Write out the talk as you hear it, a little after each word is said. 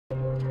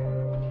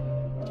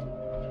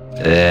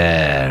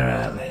There,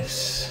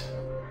 Alice.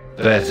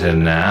 Better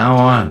now,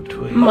 aren't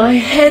we? My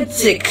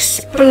head's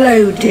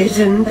exploded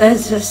and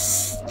there's a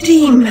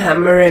steam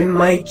hammer in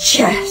my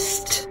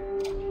chest.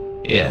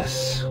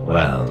 Yes,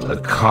 well, the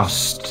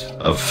cost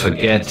of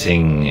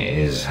forgetting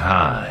is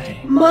high.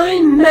 My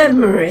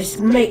memories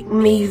make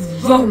me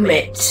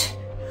vomit.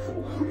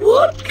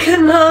 What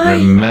can I...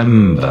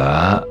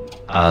 Remember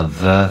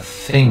other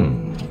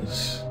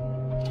things.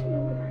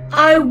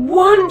 I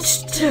want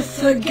to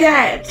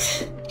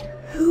forget.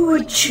 Who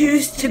would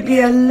choose to be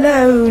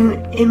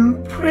alone,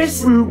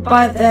 imprisoned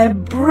by their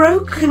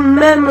broken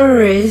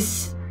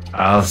memories?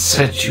 I'll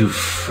set you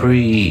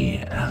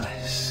free,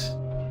 Alice.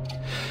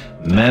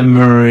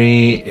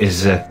 Memory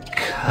is a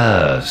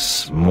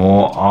curse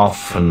more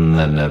often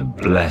than a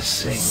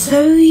blessing.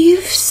 So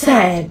you've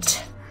said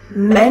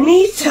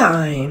many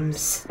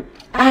times,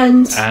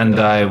 and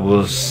I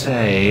will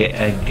say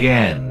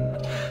again,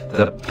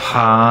 the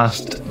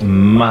past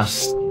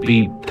must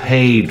be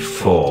paid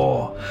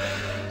for.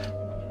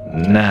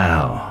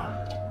 Now,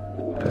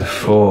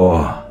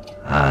 before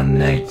our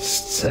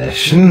next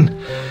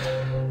session,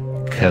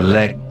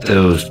 collect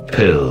those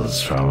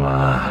pills from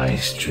our high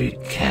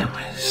street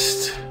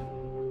chemist.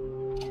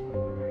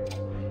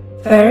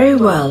 very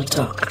well,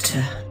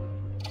 Doctor.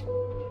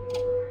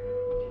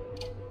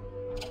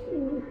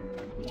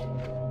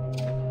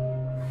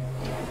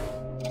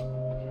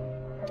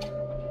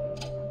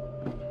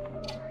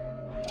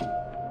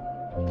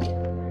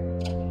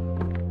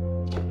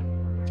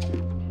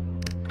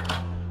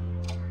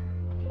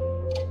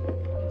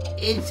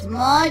 It's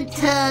my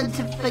turn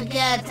to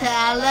forget,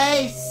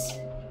 Alice.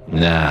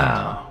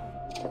 Now,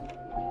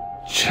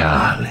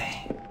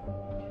 Charlie,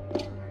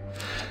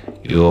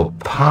 your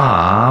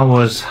pa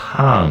was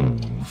hung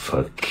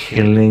for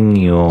killing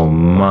your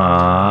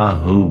ma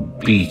who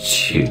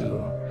beat you.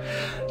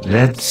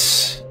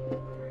 Let's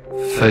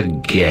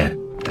forget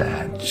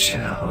that,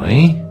 shall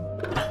we?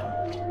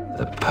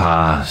 The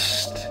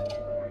past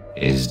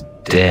is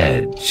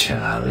dead,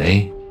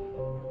 Charlie.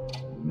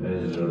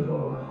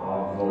 Miserable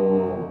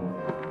hovel.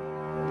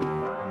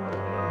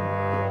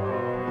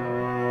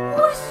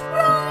 What's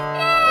wrong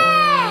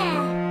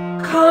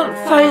there? Can't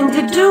find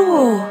the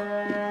door.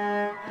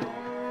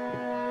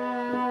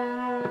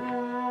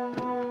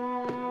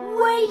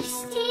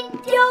 Wasting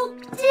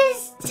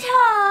Doctor's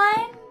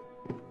time?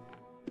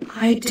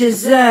 I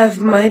deserve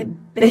my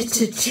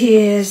bitter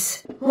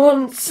tears.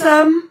 Want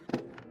some?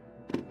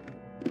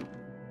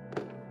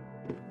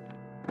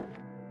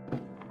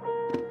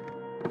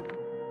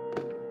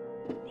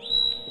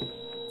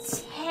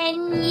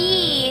 10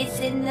 years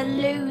in the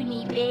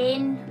loony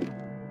bin.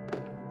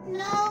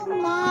 No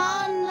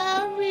ma,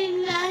 no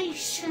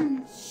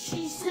relations.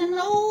 She's an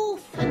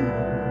orphan.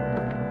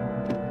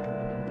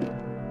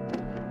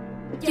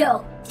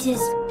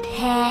 Doctor's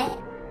pet.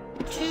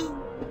 Too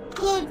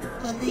good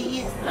for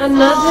the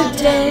Another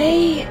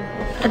day,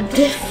 a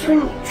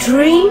different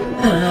dream,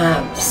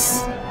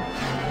 perhaps.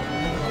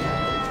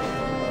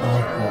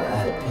 I've got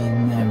happy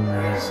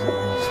memories of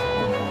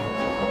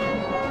this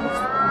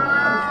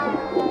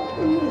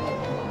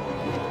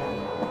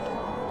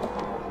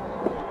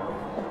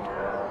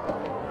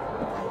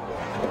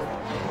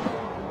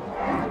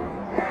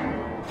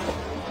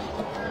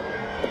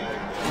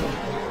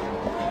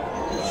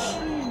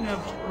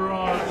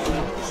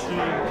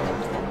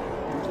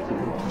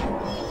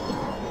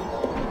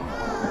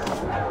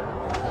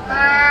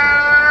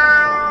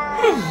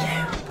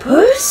Hello,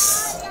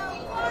 Puss.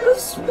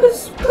 Puss,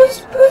 Puss,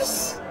 Puss,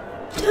 Puss.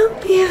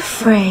 Don't be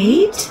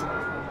afraid.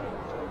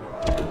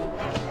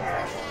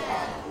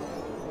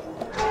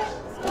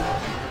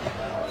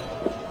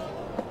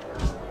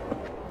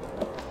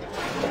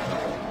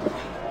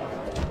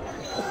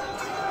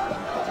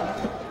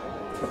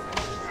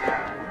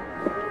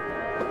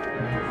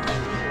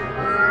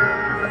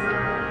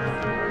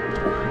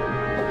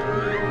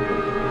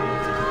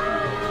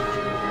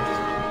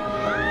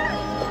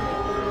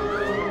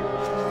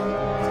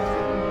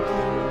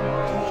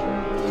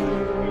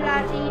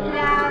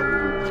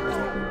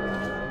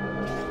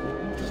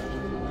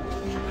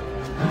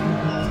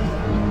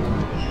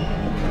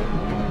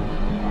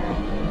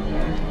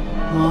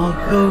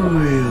 like a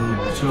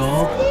real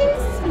job.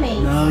 Excuse me,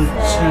 No sir.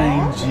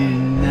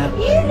 changing that.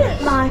 You look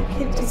like a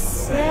Than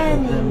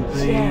discerning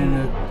being gent.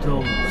 a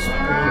dog's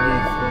body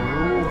for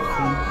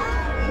orphan.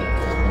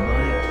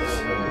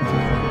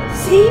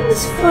 Seems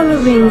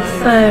following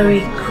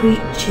furry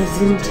creatures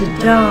into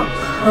dark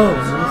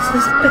holes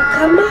has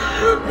become a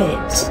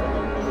habit.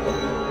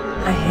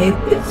 I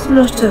hope it's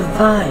not a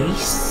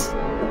vice.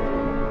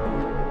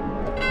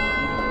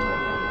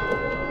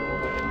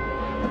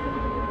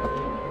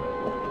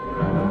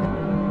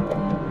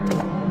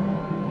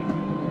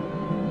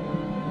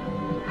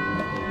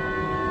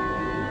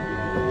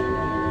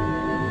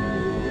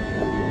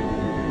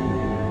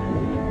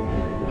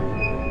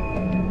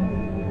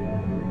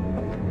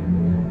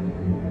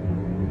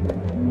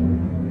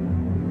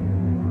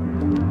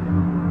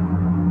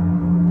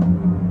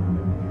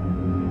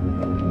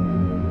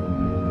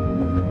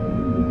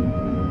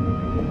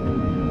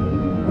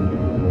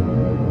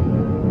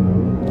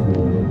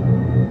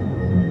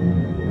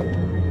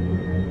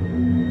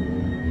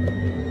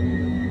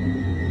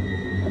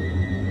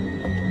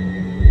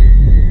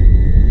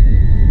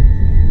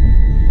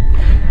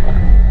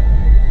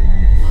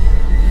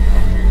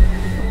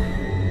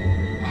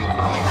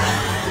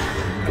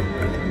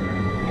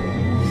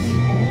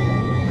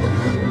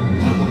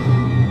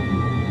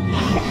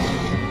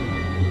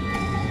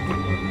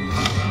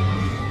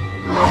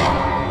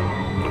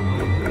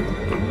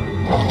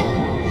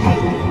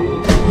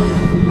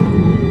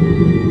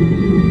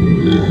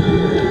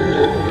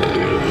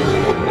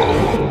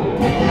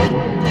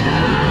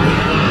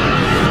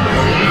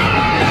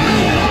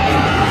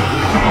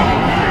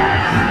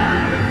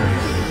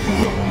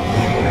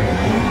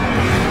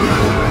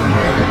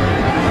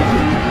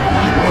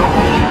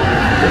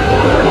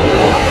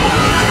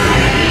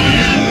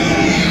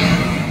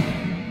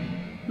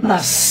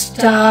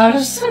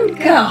 stars and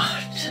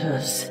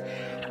garters,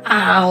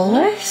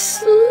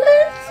 Alice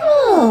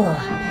Little.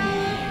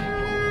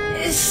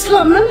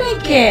 Slumming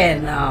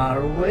again,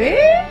 are we?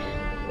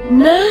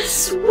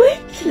 Nurse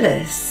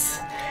Witless.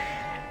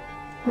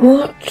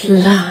 What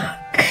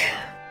luck.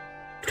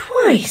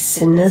 Twice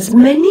in as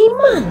many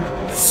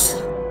months.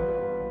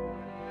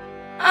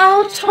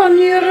 Out on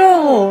your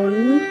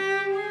own?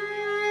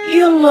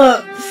 You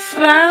look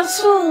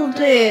frazzled,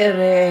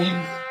 dearie.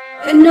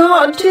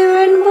 Not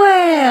doing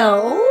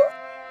well?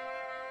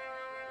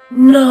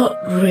 Not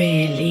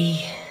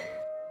really.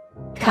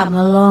 Come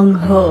along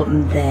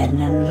home then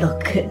and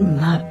look at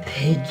my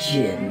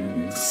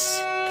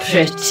pigeons.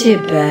 Pretty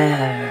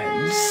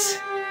birds,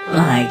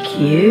 like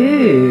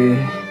you.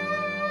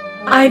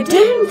 I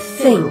don't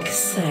think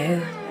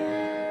so.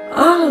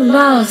 Our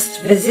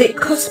last visit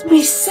cost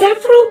me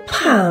several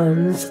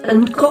pounds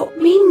and got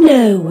me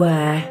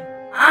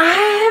nowhere.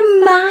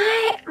 I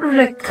might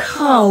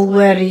recall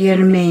where your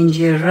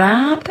mangy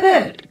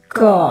rabbit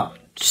got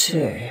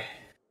to.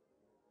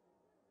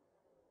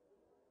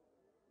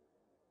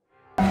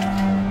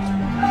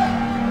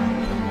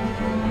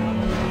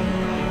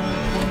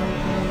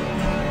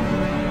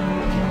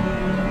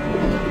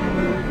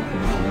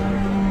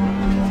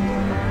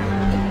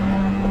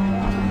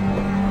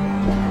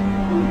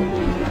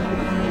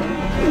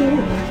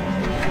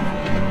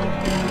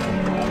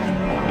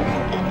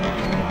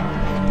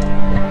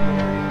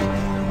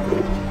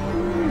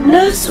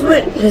 Nurse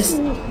Witless,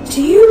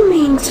 do you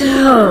mean to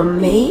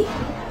harm me?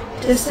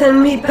 To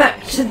send me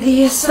back to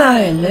the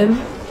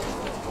asylum?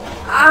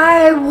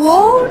 I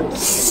won't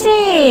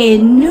say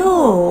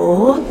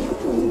no.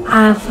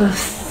 I've a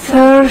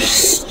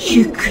thirst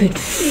you could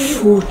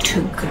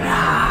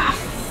photograph.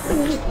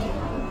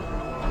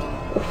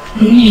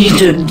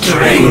 Need a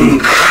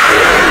drink.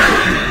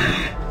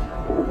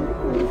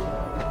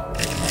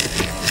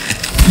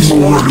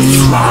 Your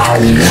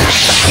mouth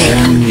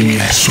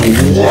needs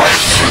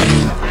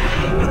washing.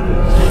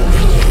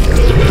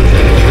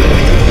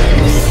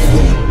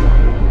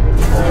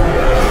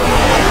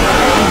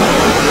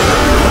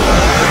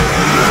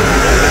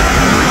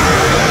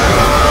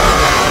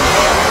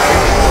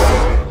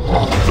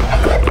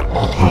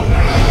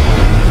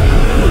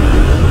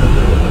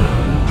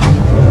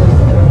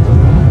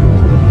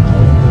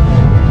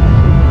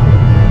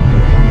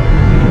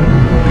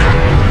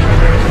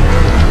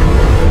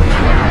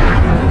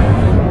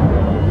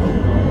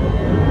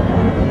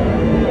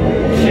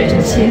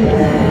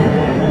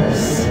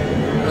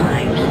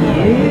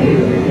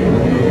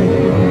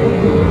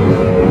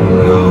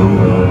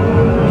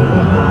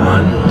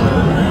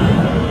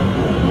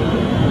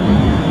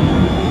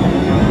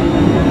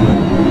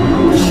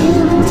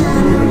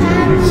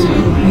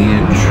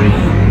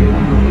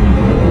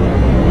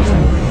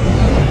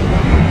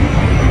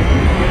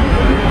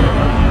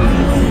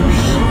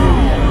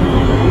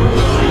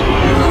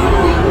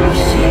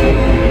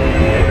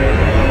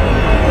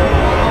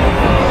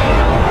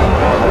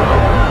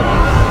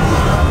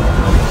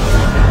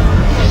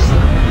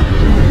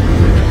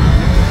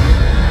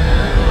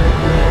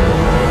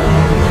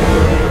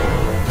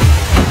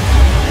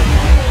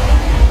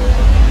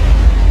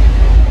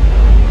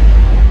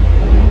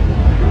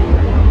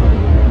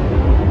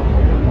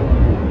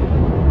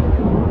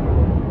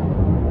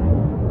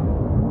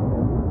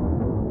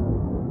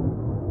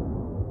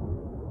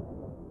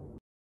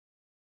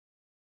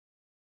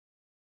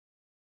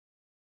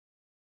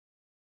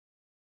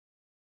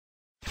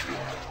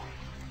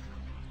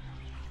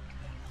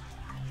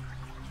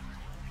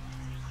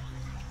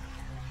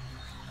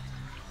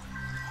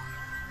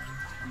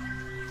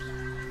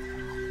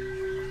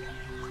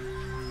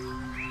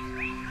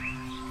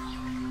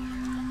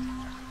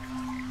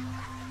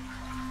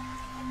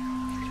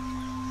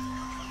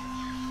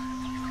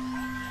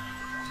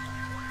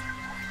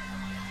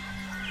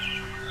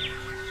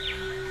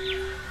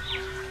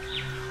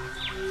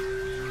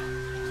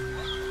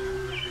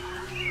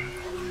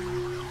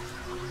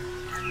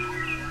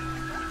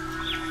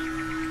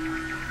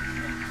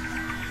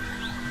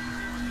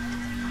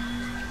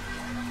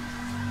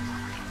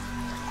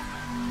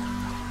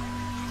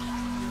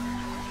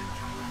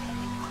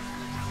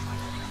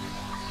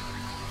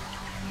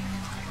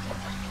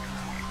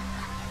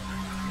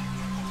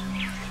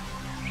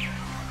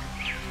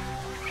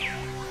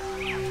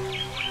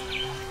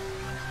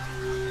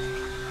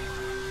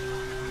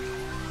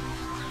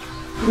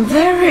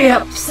 Very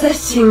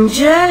upsetting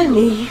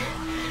journey.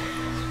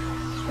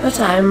 But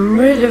I'm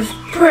rid of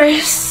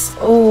Pris,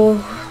 or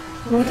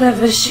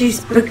whatever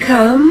she's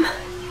become.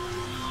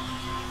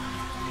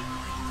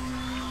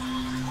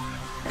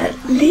 At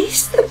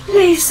least the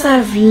place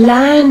I've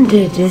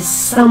landed is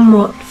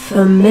somewhat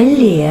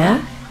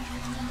familiar.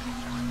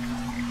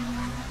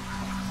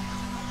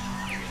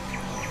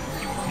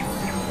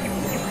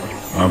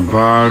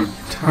 About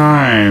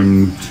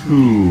time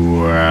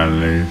too,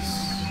 Alice.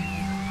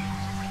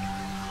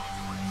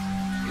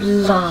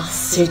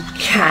 Blasted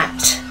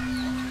cat.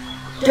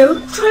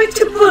 Don't try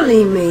to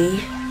bully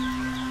me.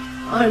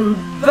 I'm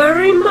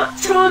very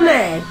much on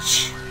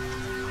edge.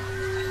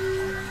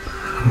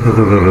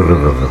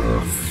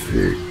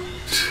 Perfect.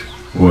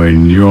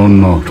 When you're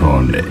not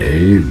on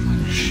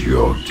edge,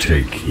 you're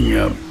taking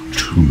up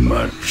too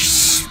much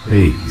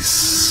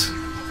space.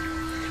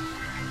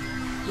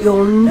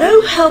 You're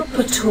no help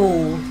at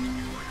all.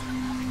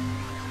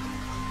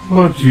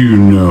 What do you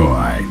know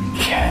I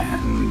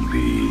can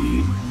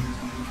be?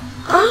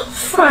 I'll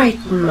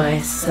frighten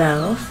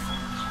myself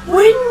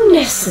when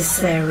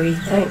necessary,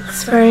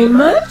 thanks very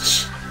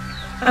much.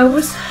 I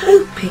was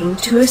hoping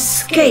to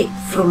escape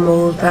from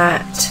all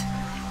that.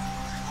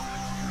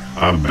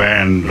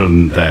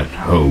 Abandon that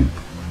hope.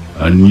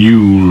 A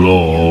new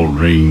law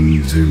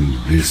reigns in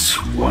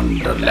this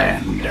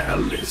wonderland,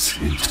 Alice.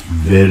 It's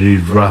very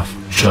rough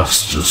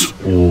justice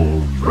all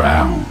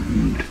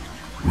round.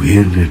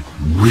 We're at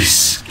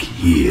risk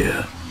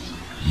here.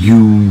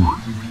 You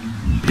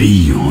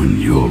be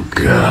on your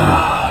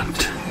guard.